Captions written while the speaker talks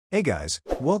Hey guys,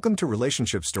 welcome to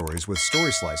Relationship Stories with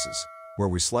StorySlices, where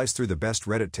we slice through the best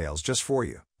Reddit tales just for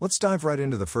you. Let's dive right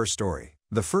into the first story.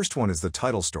 The first one is the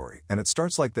title story, and it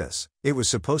starts like this. It was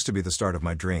supposed to be the start of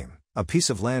my dream. A piece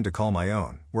of land to call my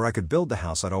own, where I could build the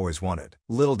house I'd always wanted.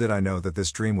 Little did I know that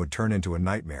this dream would turn into a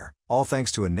nightmare, all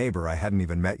thanks to a neighbor I hadn't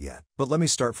even met yet. But let me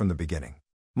start from the beginning.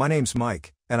 My name's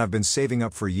Mike, and I've been saving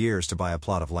up for years to buy a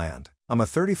plot of land. I'm a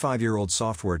 35-year-old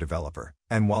software developer,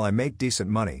 and while I make decent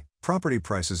money, property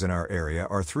prices in our area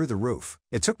are through the roof.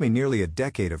 It took me nearly a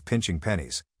decade of pinching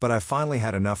pennies, but I finally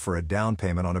had enough for a down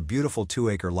payment on a beautiful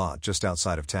 2-acre lot just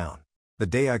outside of town. The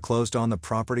day I closed on the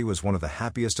property was one of the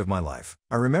happiest of my life.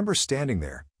 I remember standing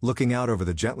there, looking out over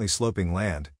the gently sloping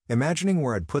land, imagining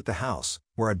where I'd put the house,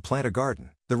 where I'd plant a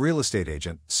garden. The real estate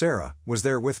agent, Sarah, was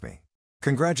there with me.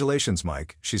 "Congratulations,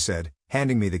 Mike," she said,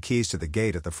 handing me the keys to the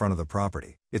gate at the front of the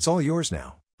property. "It's all yours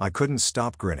now." I couldn't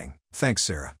stop grinning. "Thanks,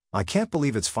 Sarah. I can't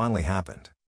believe it's finally happened."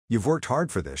 "You've worked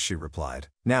hard for this," she replied.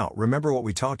 "Now, remember what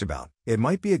we talked about. It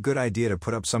might be a good idea to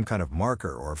put up some kind of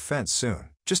marker or fence soon,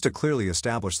 just to clearly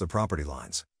establish the property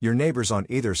lines. Your neighbors on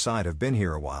either side have been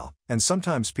here a while, and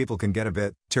sometimes people can get a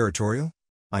bit territorial."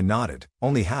 I nodded,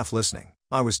 only half listening.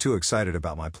 I was too excited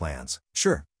about my plans.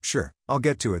 Sure, I'll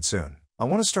get to it soon. I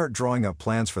want to start drawing up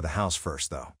plans for the house first,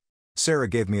 though." Sarah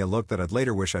gave me a look that I'd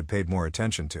later wish I'd paid more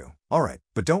attention to. "All right,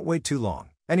 but don't wait too long.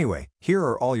 Anyway, here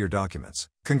are all your documents.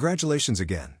 Congratulations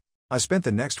again." I spent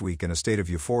the next week in a state of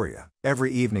euphoria.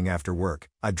 Every evening after work,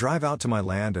 I'd drive out to my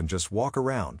land and just walk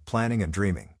around, planning and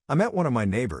dreaming. I met one of my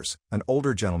neighbors, an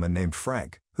older gentleman named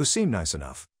Frank, who seemed nice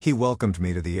enough. He welcomed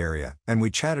me to the area, and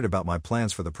we chatted about my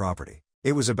plans for the property.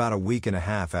 It was about a week and a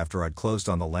half after I'd closed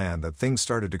on the land that things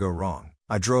started to go wrong.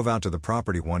 I drove out to the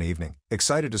property one evening,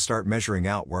 excited to start measuring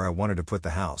out where I wanted to put the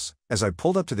house. As I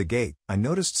pulled up to the gate, I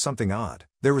noticed something odd.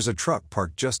 There was a truck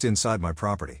parked just inside my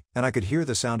property, and I could hear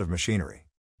the sound of machinery.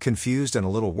 Confused and a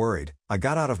little worried, I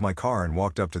got out of my car and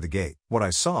walked up to the gate. What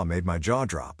I saw made my jaw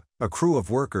drop. A crew of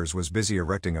workers was busy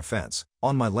erecting a fence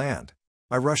on my land.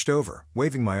 I rushed over,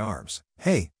 waving my arms.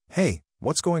 Hey,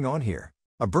 what's going on here?"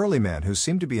 A burly man who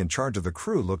seemed to be in charge of the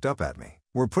crew looked up at me.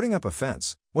 "We're putting up a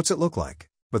fence. What's it look like?"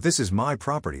 "But this is my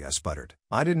property," I sputtered.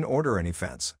 "I didn't order any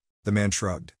fence." The man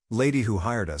shrugged. "Lady who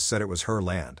hired us said it was her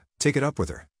land. Take it up with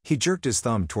her." He jerked his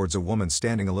thumb towards a woman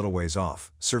standing a little ways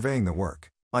off, surveying the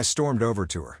work. I stormed over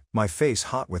to her, my face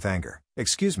hot with anger.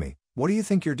 "Excuse me, what do you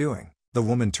think you're doing?" The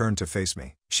woman turned to face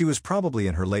me. She was probably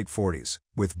in her late 40s,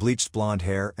 with bleached blonde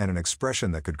hair and an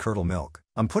expression that could curdle milk.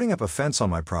 "I'm putting up a fence on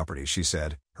my property," she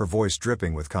said, her voice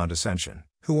dripping with condescension.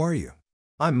 "Who are you?"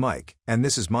 "I'm Mike, and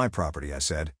this is my property," I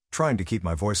said, trying to keep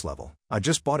my voice level. "I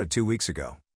just bought it 2 weeks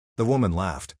ago." The woman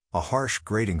laughed, a harsh,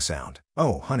 grating sound.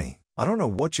 "Oh, honey, I don't know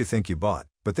what you think you bought,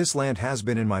 but this land has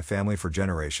been in my family for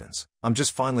generations. I'm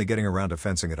just finally getting around to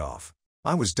fencing it off."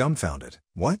 I was dumbfounded.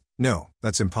 "What? No,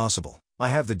 that's impossible. I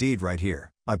have the deed right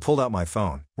here." I pulled out my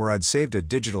phone, where I'd saved a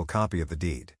digital copy of the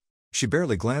deed. She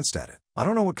barely glanced at it. "I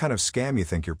don't know what kind of scam you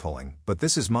think you're pulling, but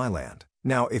this is my land.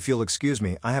 Now, if you'll excuse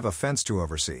me, I have a fence to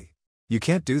oversee." "You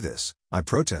can't do this," I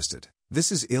protested.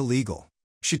 "This is illegal."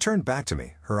 She turned back to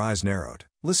me, her eyes narrowed.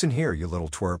 "Listen here, you little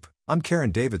twerp. I'm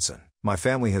Karen Davidson. My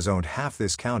family has owned half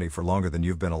this county for longer than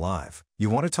you've been alive. You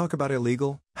want to talk about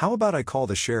illegal? How about I call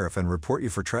the sheriff and report you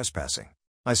for trespassing?"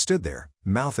 I stood there,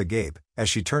 mouth agape, as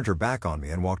she turned her back on me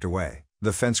and walked away.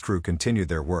 The fence crew continued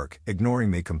their work,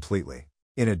 ignoring me completely.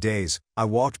 In a daze, I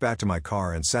walked back to my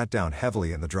car and sat down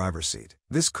heavily in the driver's seat.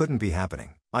 This couldn't be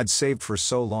happening. I'd saved for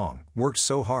so long, worked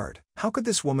so hard. How could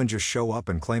this woman just show up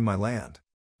and claim my land?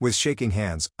 With shaking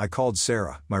hands, I called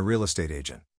Sarah, my real estate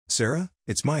agent. "Sarah,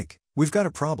 it's Mike. We've got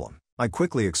a problem." I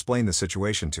quickly explained the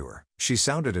situation to her. She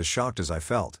sounded as shocked as I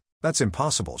felt. "That's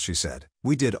impossible," she said.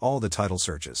 "We did all the title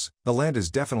searches. The land is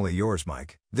definitely yours,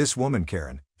 Mike. This woman,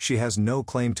 Karen, she has no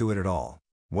claim to it at all."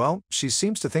 "Well, she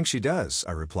seems to think she does,"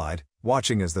 I replied,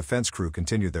 watching as the fence crew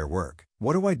continued their work.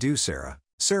 "What do I do, Sarah?"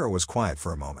 Sarah was quiet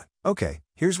for a moment. "Okay,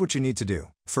 here's what you need to do.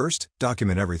 First,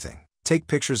 document everything. Take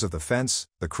pictures of the fence,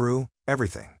 the crew,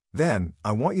 everything. Then,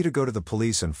 I want you to go to the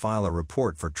police and file a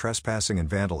report for trespassing and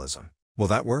vandalism." "Will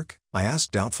that work?" I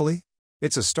asked doubtfully.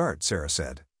 "It's a start," Sarah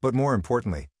said. "But more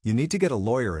importantly, you need to get a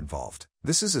lawyer involved.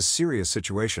 This is a serious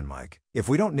situation, Mike. If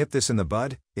we don't nip this in the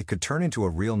bud, it could turn into a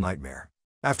real nightmare."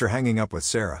 After hanging up with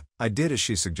Sarah, I did as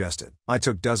she suggested. I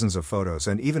took dozens of photos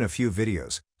and even a few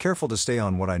videos, careful to stay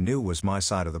on what I knew was my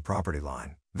side of the property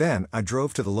line. Then, I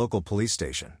drove to the local police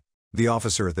station. The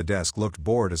officer at the desk looked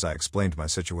bored as I explained my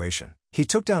situation. He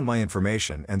took down my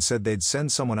information and said they'd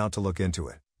send someone out to look into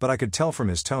it, but I could tell from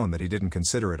his tone that he didn't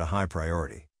consider it a high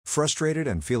priority. Frustrated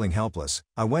and feeling helpless,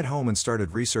 I went home and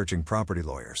started researching property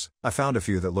lawyers. I found a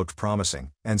few that looked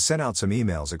promising, and sent out some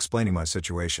emails explaining my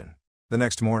situation. The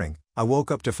next morning, I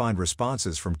woke up to find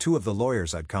responses from 2 of the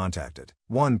lawyers I'd contacted.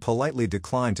 One politely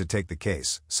declined to take the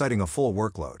case, citing a full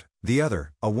workload. The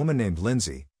other, a woman named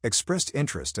Lindsay, expressed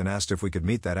interest and asked if we could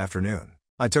meet that afternoon.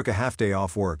 I took a half-day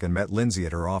off work and met Lindsay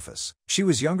at her office. She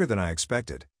was younger than I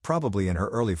expected, probably in her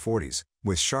early 40s,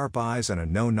 with sharp eyes and a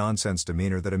no-nonsense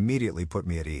demeanor that immediately put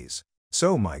me at ease.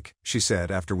 "So, Mike," she said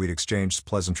after we'd exchanged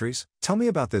pleasantries, "tell me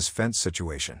about this fence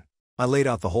situation." I laid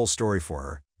out the whole story for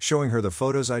her, showing her the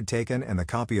photos I'd taken and the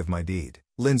copy of my deed.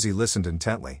 Lindsay listened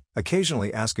intently,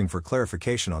 occasionally asking for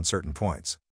clarification on certain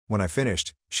points. When I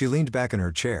finished, she leaned back in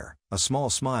her chair, a small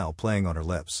smile playing on her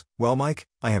lips. "Well, Mike,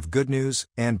 I have good news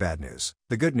and bad news.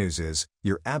 The good news is,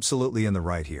 you're absolutely in the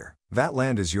right here. That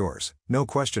land is yours, no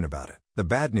question about it. The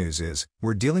bad news is,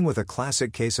 we're dealing with a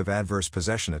classic case of adverse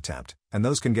possession attempt, and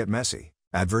those can get messy."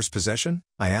 "Adverse possession?"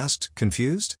 I asked,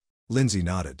 confused. Lindsay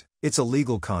nodded. "It's a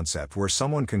legal concept where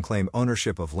someone can claim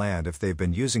ownership of land if they've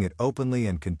been using it openly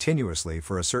and continuously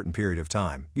for a certain period of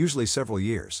time, usually several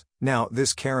years. Now,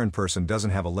 this Karen person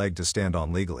doesn't have a leg to stand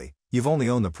on legally. You've only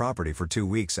owned the property for 2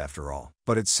 weeks after all.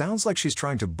 But it sounds like she's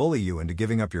trying to bully you into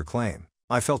giving up your claim."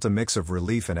 I felt a mix of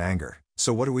relief and anger.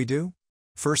 "So what do we do?"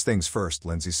 "First things first,"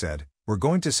 Lindsay said. "We're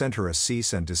going to send her a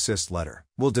cease and desist letter.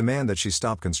 We'll demand that she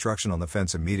stop construction on the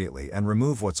fence immediately and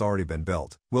remove what's already been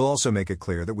built. We'll also make it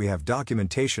clear that we have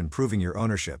documentation proving your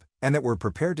ownership, and that we're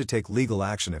prepared to take legal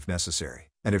action if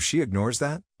necessary." "And if she ignores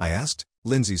that?" I asked.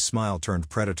 Lindsay's smile turned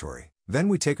predatory. "Then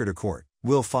we take her to court.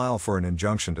 We'll file for an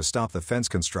injunction to stop the fence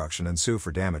construction and sue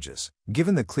for damages.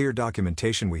 Given the clear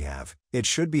documentation we have, it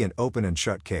should be an open and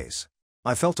shut case."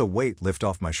 I felt a weight lift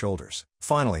off my shoulders.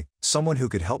 Finally, someone who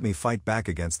could help me fight back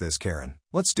against this Karen.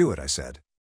 "Let's do it," I said.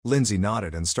 Lindsay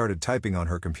nodded and started typing on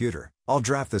her computer. "I'll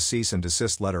draft the cease and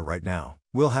desist letter right now.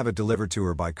 We'll have it delivered to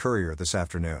her by courier this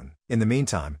afternoon. In the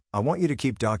meantime, I want you to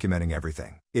keep documenting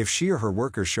everything. If she or her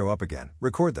workers show up again,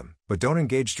 record them, but don't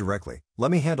engage directly. Let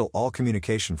me handle all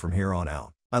communication from here on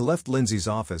out." I left Lindsay's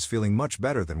office feeling much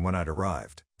better than when I'd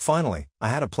arrived. Finally, I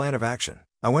had a plan of action.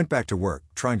 I went back to work,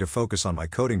 trying to focus on my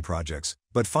coding projects,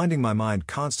 but finding my mind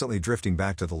constantly drifting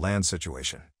back to the land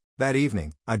situation. That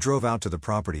evening, I drove out to the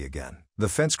property again. The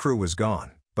fence crew was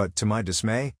gone, but to my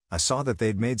dismay, I saw that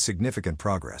they'd made significant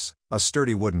progress. A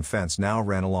sturdy wooden fence now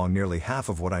ran along nearly half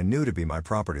of what I knew to be my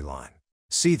property line.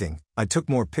 Seething, I took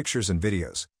more pictures and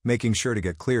videos, making sure to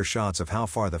get clear shots of how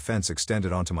far the fence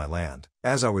extended onto my land.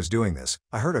 As I was doing this,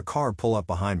 I heard a car pull up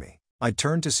behind me. I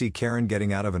turned to see Karen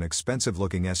getting out of an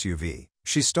expensive-looking SUV.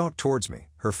 She stalked towards me,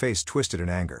 her face twisted in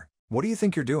anger. "What do you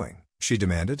think you're doing?" she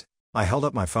demanded. I held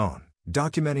up my phone.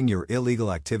 "Documenting your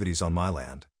illegal activities on my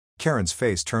land." Karen's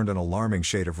face turned an alarming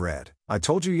shade of red. "I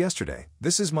told you yesterday,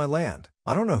 this is my land.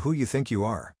 I don't know who you think you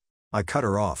are." I cut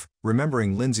her off,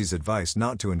 remembering Lindsay's advice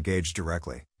not to engage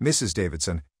directly. "Mrs.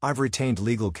 Davidson, I've retained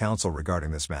legal counsel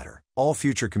regarding this matter. All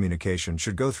future communication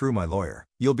should go through my lawyer.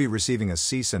 You'll be receiving a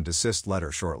cease and desist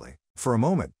letter shortly." For a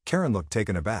moment, Karen looked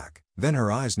taken aback. Then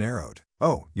her eyes narrowed.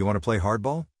 "Oh, you want to play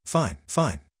hardball? Fine,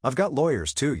 fine. I've got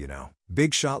lawyers too, you know.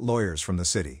 Big shot lawyers from the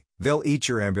city. They'll eat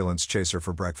your ambulance chaser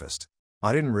for breakfast."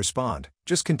 I didn't respond,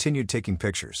 just continued taking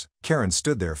pictures. Karen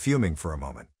stood there fuming for a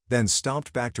moment, then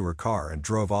stomped back to her car and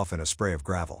drove off in a spray of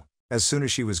gravel. As soon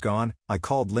as she was gone, I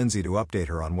called Lindsay to update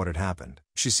her on what had happened.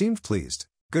 She seemed pleased.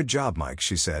 "Good job, Mike,"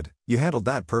 she said. "You handled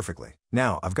that perfectly.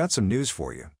 Now, I've got some news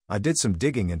for you. I did some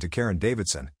digging into Karen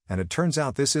Davidson, and it turns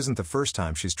out this isn't the first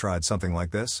time she's tried something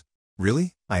like this."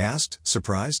 "Really?" I asked,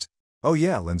 surprised. "Oh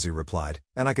yeah," Lindsay replied,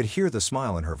 and I could hear the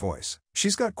smile in her voice.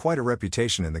 "She's got quite a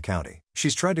reputation in the county.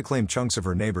 She's tried to claim chunks of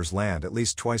her neighbor's land at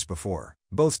least twice before.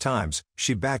 Both times,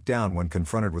 she backed down when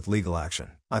confronted with legal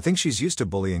action. I think she's used to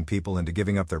bullying people into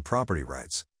giving up their property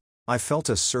rights." I felt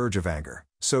a surge of anger.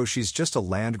 "So she's just a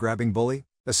land-grabbing bully?"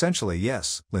 "Essentially,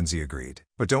 yes," Lindsay agreed.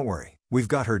 "But don't worry, we've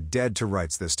got her dead to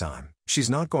rights this time. She's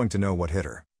not going to know what hit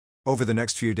her." Over the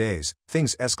next few days,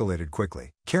 things escalated quickly.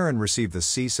 Karen received the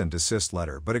cease and desist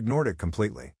letter but ignored it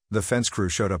completely. The fence crew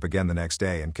showed up again the next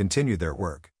day and continued their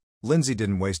work. Lindsay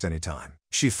didn't waste any time.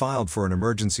 She filed for an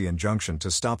emergency injunction to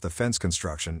stop the fence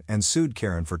construction and sued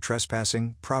Karen for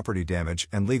trespassing, property damage,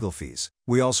 and legal fees.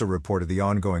 We also reported the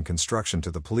ongoing construction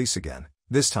to the police again,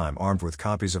 this time armed with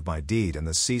copies of my deed and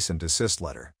the cease and desist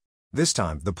letter. This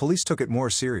time, the police took it more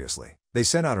seriously. They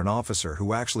sent out an officer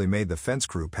who actually made the fence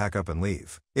crew pack up and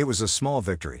leave. It was a small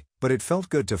victory, but it felt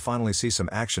good to finally see some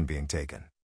action being taken.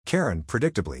 Karen,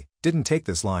 predictably, didn't take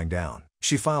this lying down.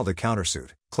 She filed a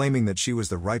countersuit, claiming that she was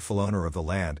the rightful owner of the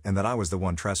land and that I was the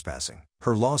one trespassing.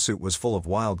 Her lawsuit was full of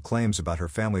wild claims about her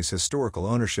family's historical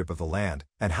ownership of the land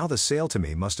and how the sale to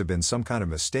me must have been some kind of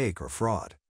mistake or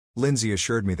fraud. Lindsay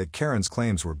assured me that Karen's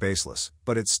claims were baseless,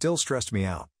 but it still stressed me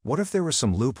out. What if there was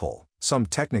some loophole, some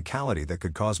technicality that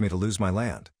could cause me to lose my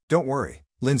land? Don't worry,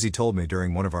 Lindsay told me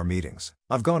during one of our meetings.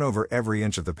 I've gone over every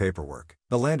inch of the paperwork.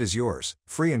 The land is yours,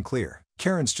 free and clear.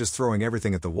 Karen's just throwing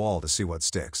everything at the wall to see what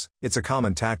sticks. It's a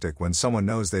common tactic when someone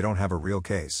knows they don't have a real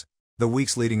case. The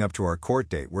weeks leading up to our court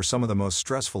date were some of the most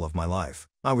stressful of my life.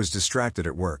 I was distracted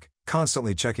at work,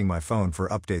 constantly checking my phone for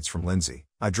updates from Lindsay.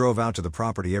 I drove out to the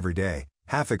property every day,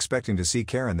 half expecting to see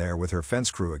Karen there with her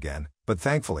fence crew again, but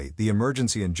thankfully the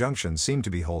emergency injunction seemed to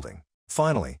be holding.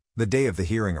 Finally, the day of the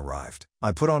hearing arrived.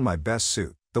 I put on my best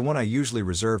suit, the one I usually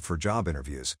reserved for job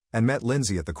interviews, and met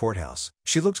Lindsay at the courthouse.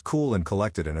 She looked cool and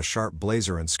collected in a sharp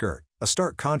blazer and skirt, a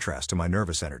stark contrast to my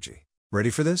nervous energy. "Ready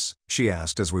for this?" she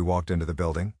asked as we walked into the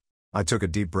building. I took a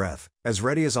deep breath, as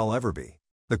ready as I'll ever be.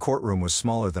 The courtroom was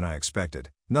smaller than I expected,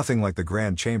 nothing like the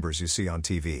grand chambers you see on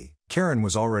TV. Karen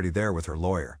was already there with her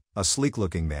lawyer, a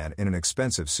sleek-looking man in an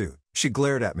expensive suit. She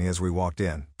glared at me as we walked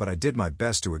in, but I did my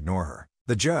best to ignore her.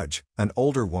 The judge, an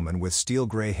older woman with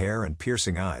steel-gray hair and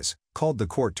piercing eyes, called the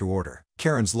court to order.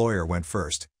 Karen's lawyer went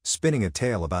first, spinning a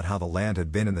tale about how the land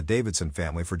had been in the Davidson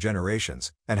family for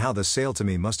generations, and how the sale to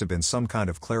me must have been some kind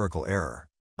of clerical error.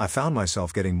 I found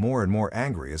myself getting more and more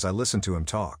angry as I listened to him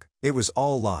talk. It was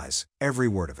all lies, every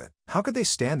word of it. How could they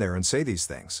stand there and say these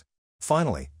things?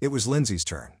 Finally, it was Lindsay's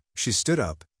turn. She stood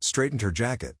up, straightened her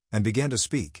jacket, and began to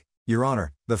speak. "Your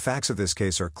Honor, the facts of this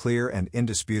case are clear and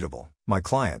indisputable. My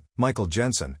client, Michael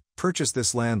Jensen, purchased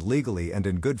this land legally and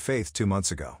in good faith 2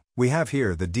 months ago. We have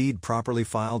here the deed properly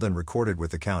filed and recorded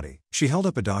with the county." She held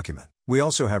up a document. "We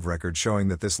also have records showing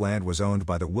that this land was owned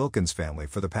by the Wilkins family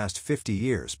for the past 50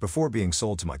 years before being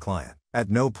sold to my client. At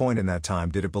no point in that time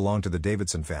did it belong to the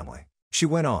Davidson family." She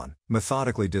went on,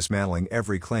 methodically dismantling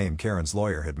every claim Karen's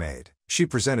lawyer had made. She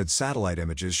presented satellite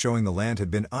images showing the land had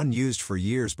been unused for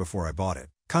years before I bought it,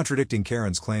 contradicting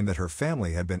Karen's claim that her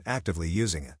family had been actively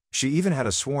using it. She even had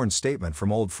a sworn statement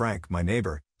from old Frank, my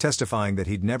neighbor, testifying that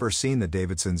he'd never seen the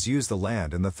Davidsons use the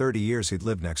land in the 30 years he'd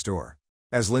lived next door.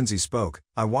 As Lindsay spoke,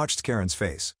 I watched Karen's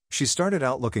face. She started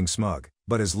out looking smug,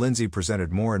 but as Lindsay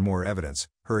presented more and more evidence,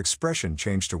 her expression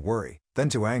changed to worry, then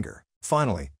to anger.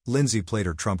 Finally, Lindsay played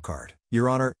her trump card. "Your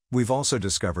Honor, we've also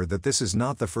discovered that this is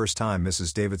not the first time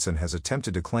Mrs. Davidson has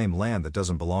attempted to claim land that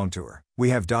doesn't belong to her.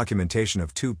 We have documentation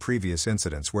of 2 previous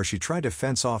incidents where she tried to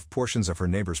fence off portions of her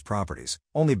neighbor's properties,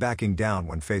 only backing down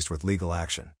when faced with legal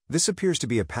action. This appears to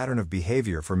be a pattern of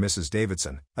behavior for Mrs.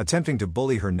 Davidson, attempting to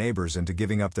bully her neighbors into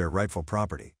giving up their rightful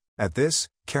property." At this,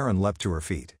 Karen leapt to her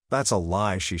feet. "That's a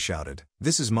lie," she shouted.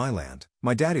 "This is my land.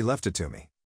 My daddy left it to me."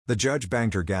 The judge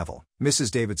banged her gavel.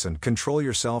 "Mrs. Davidson, control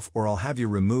yourself or I'll have you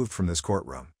removed from this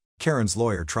courtroom." Karen's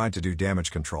lawyer tried to do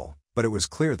damage control, but it was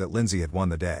clear that Lindsay had won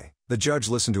the day. The judge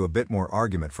listened to a bit more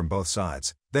argument from both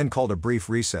sides, then called a brief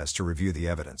recess to review the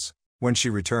evidence. When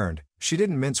she returned, she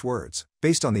didn't mince words.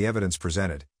 "Based on the evidence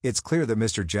presented, it's clear that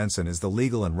Mr. Jensen is the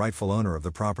legal and rightful owner of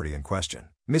the property in question.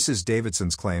 Mrs.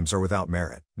 Davidson's claims are without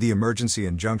merit. The emergency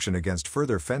injunction against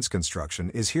further fence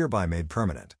construction is hereby made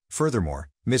permanent. Furthermore,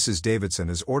 Mrs. Davidson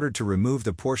is ordered to remove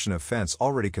the portion of fence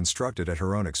already constructed at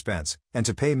her own expense, and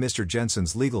to pay Mr.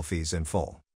 Jensen's legal fees in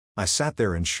full." I sat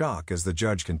there in shock as the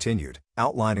judge continued,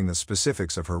 outlining the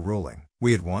specifics of her ruling.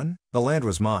 We had won? The land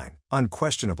was mine,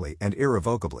 unquestionably and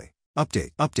irrevocably.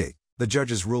 Update. The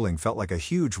judge's ruling felt like a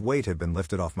huge weight had been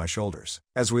lifted off my shoulders.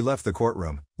 As we left the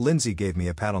courtroom, Lindsay gave me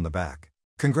a pat on the back.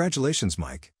 "Congratulations,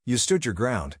 Mike. You stood your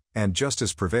ground, and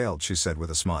justice prevailed," she said with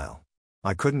a smile.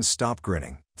 I couldn't stop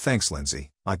grinning. "Thanks,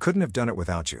 Lindsay. I couldn't have done it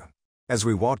without you." As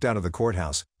we walked out of the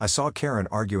courthouse, I saw Karen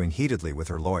arguing heatedly with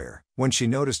her lawyer. When she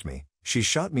noticed me, she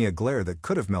shot me a glare that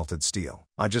could have melted steel.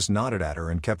 I just nodded at her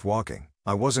and kept walking.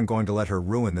 I wasn't going to let her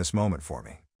ruin this moment for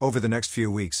me. Over the next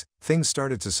few weeks, things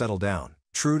started to settle down.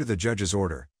 True to the judge's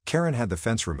order, Karen had the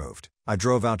fence removed. I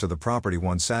drove out to the property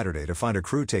one Saturday to find a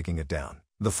crew taking it down.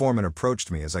 The foreman approached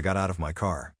me as I got out of my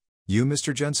car. "You,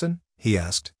 Mr. Jensen?" he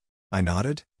asked. I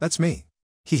nodded. "That's me."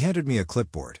 He handed me a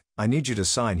clipboard. "I need you to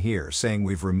sign here saying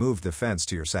we've removed the fence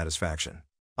to your satisfaction."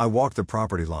 I walked the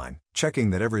property line, checking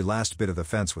that every last bit of the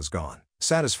fence was gone.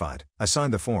 Satisfied, I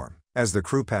signed the form. As the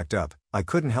crew packed up, I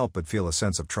couldn't help but feel a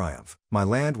sense of triumph. My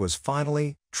land was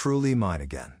finally, truly mine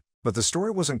again. But the story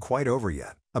wasn't quite over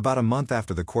yet. About a month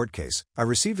after the court case, I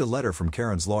received a letter from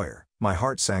Karen's lawyer. My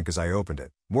heart sank as I opened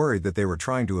it, worried that they were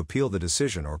trying to appeal the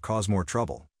decision or cause more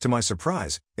trouble. To my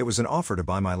surprise, it was an offer to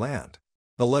buy my land.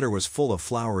 The letter was full of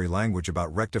flowery language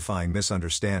about rectifying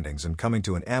misunderstandings and coming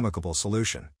to an amicable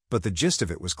solution, but the gist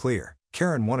of it was clear.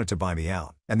 Karen wanted to buy me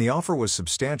out, and the offer was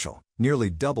substantial,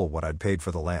 nearly double what I'd paid for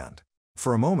the land.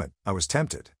 For a moment, I was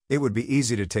tempted. It would be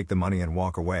easy to take the money and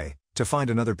walk away, to find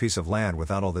another piece of land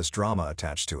without all this drama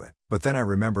attached to it. But then I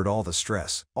remembered all the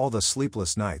stress, all the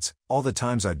sleepless nights, all the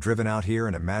times I'd driven out here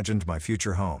and imagined my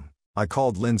future home. I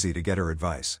called Lindsay to get her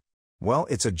advice. "Well,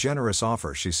 it's a generous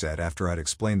offer," she said after I'd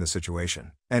explained the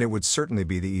situation, "and it would certainly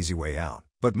be the easy way out.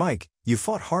 But Mike, you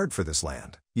fought hard for this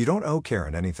land. You don't owe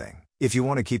Karen anything. If you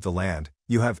want to keep the land,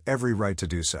 you have every right to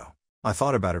do so." I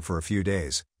thought about it for a few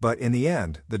days, but in the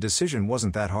end, the decision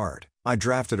wasn't that hard. I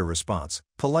drafted a response,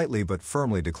 politely but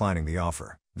firmly declining the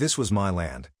offer. This was my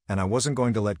land, and I wasn't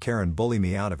going to let Karen bully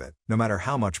me out of it, no matter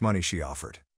how much money she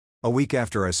offered. A week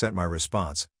after I sent my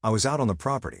response, I was out on the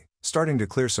property, starting to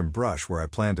clear some brush where I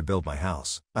planned to build my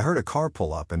house. I heard a car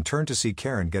pull up and turned to see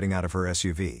Karen getting out of her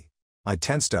SUV. I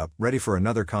tensed up, ready for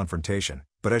another confrontation,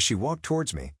 but as she walked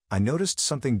towards me, I noticed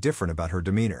something different about her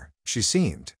demeanor. She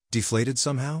seemed deflated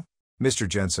somehow. "Mr.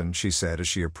 Jensen," she said as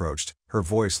she approached, her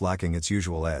voice lacking its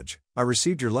usual edge, "I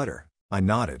received your letter." I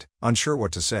nodded, unsure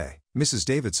what to say. "Mrs.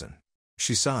 Davidson."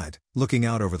 She sighed, looking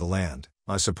out over the land.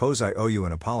 "I suppose I owe you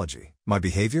an apology. My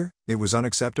behavior? It was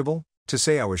unacceptable?" To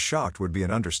say I was shocked would be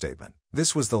an understatement.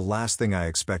 This was the last thing I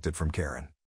expected from Karen.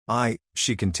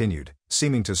 She continued,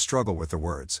 seeming to struggle with the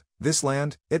words. "This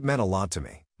land, it meant a lot to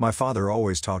me. My father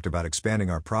always talked about expanding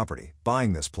our property,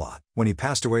 buying this plot. When he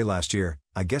passed away last year,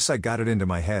 I guess I got it into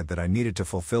my head that I needed to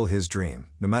fulfill his dream,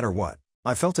 no matter what."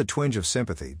 I felt a twinge of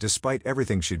sympathy despite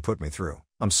everything she'd put me through.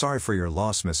 "I'm sorry for your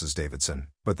loss, Mrs. Davidson,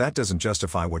 but that doesn't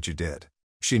justify what you did."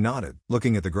 She nodded,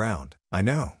 looking at the ground. "I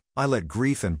know. I let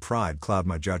grief and pride cloud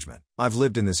my judgment. I've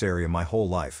lived in this area my whole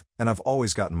life, and I've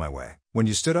always gotten my way. When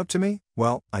you stood up to me,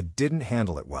 well, I didn't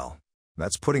handle it well."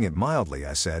 "That's putting it mildly,"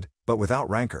 I said, but without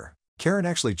rancor. Karen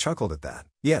actually chuckled at that.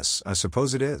 "Yes, I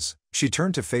suppose it is." She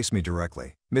turned to face me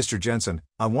directly. "Mr. Jensen,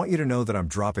 I want you to know that I'm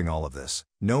dropping all of this.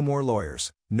 No more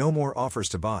lawyers, no more offers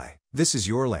to buy. This is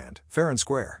your land, fair and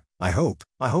square. I hope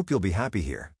you'll be happy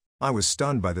here." I was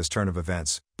stunned by this turn of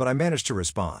events, but I managed to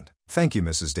respond. "Thank you,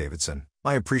 Mrs. Davidson.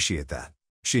 I appreciate that."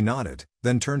 She nodded,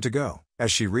 then turned to go.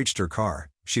 As she reached her car,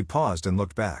 she paused and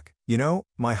looked back. "You know,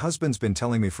 my husband's been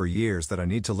telling me for years that I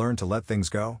need to learn to let things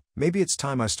go. Maybe it's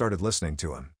time I started listening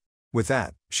to him." With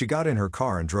that, she got in her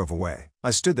car and drove away. I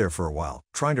stood there for a while,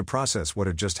 trying to process what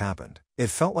had just happened.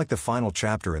 It felt like the final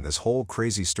chapter in this whole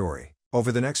crazy story.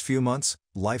 Over the next few months,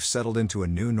 life settled into a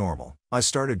new normal. I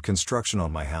started construction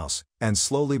on my house, and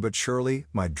slowly but surely,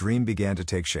 my dream began to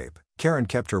take shape. Karen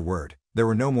kept her word. There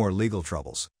were no more legal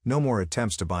troubles, no more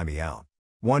attempts to buy me out.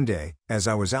 One day, as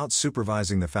I was out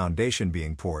supervising the foundation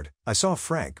being poured, I saw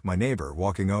Frank, my neighbor,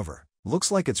 walking over.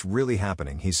 "Looks like it's really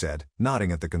happening," he said,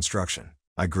 nodding at the construction.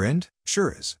 I grinned.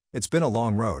 "Sure is. It's been a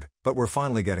long road, but we're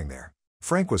finally getting there."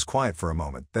 Frank was quiet for a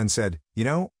moment, then said, "You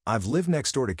know, I've lived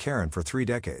next door to Karen for 3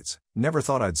 decades. Never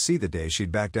thought I'd see the day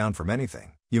she'd back down from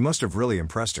anything. You must have really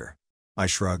impressed her." I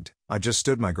shrugged. I just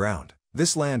stood my ground.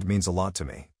 "This land means a lot to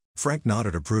me." Frank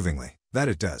nodded approvingly. "That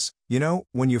it does. You know,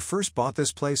 when you first bought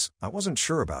this place, I wasn't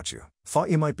sure about you. Thought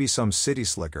you might be some city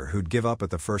slicker who'd give up at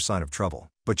the first sign of trouble.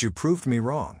 But you proved me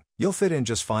wrong. You'll fit in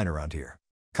just fine around here."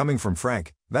 Coming from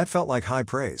Frank, that felt like high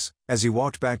praise. As he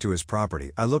walked back to his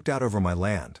property, I looked out over my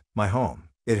land, my home.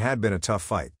 It had been a tough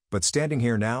fight, but standing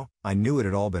here now, I knew it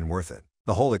had all been worth it.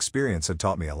 The whole experience had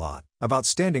taught me a lot. About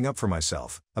standing up for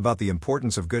myself, about the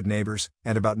importance of good neighbors,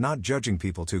 and about not judging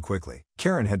people too quickly.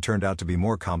 Karen had turned out to be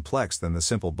more complex than the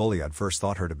simple bully I'd first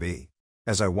thought her to be.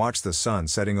 As I watched the sun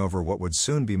setting over what would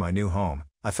soon be my new home,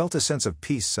 I felt a sense of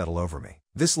peace settle over me.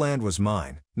 This land was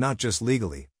mine, not just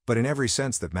legally, but in every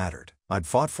sense that mattered. I'd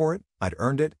fought for it, I'd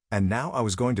earned it, and now I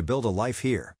was going to build a life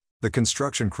here. The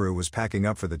construction crew was packing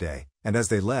up for the day, and as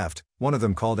they left, one of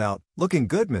them called out, "Looking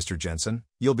good, Mr. Jensen.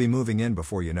 You'll be moving in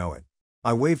before you know it."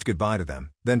 I waved goodbye to them,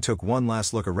 then took one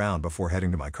last look around before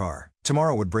heading to my car.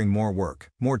 Tomorrow would bring more work,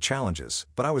 more challenges,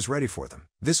 but I was ready for them.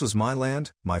 This was my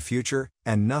land, my future,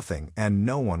 and nothing and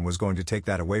no one was going to take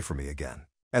that away from me again.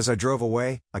 As I drove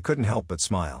away, I couldn't help but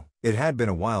smile. It had been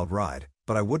a wild ride,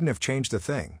 but I wouldn't have changed a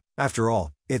thing. After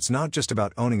all, it's not just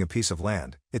about owning a piece of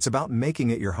land, it's about making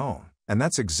it your home. And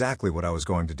that's exactly what I was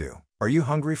going to do. Are you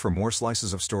hungry for more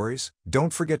slices of stories?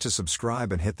 Don't forget to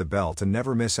subscribe and hit the bell to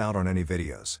never miss out on any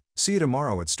videos. See you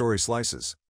tomorrow at StorySlices.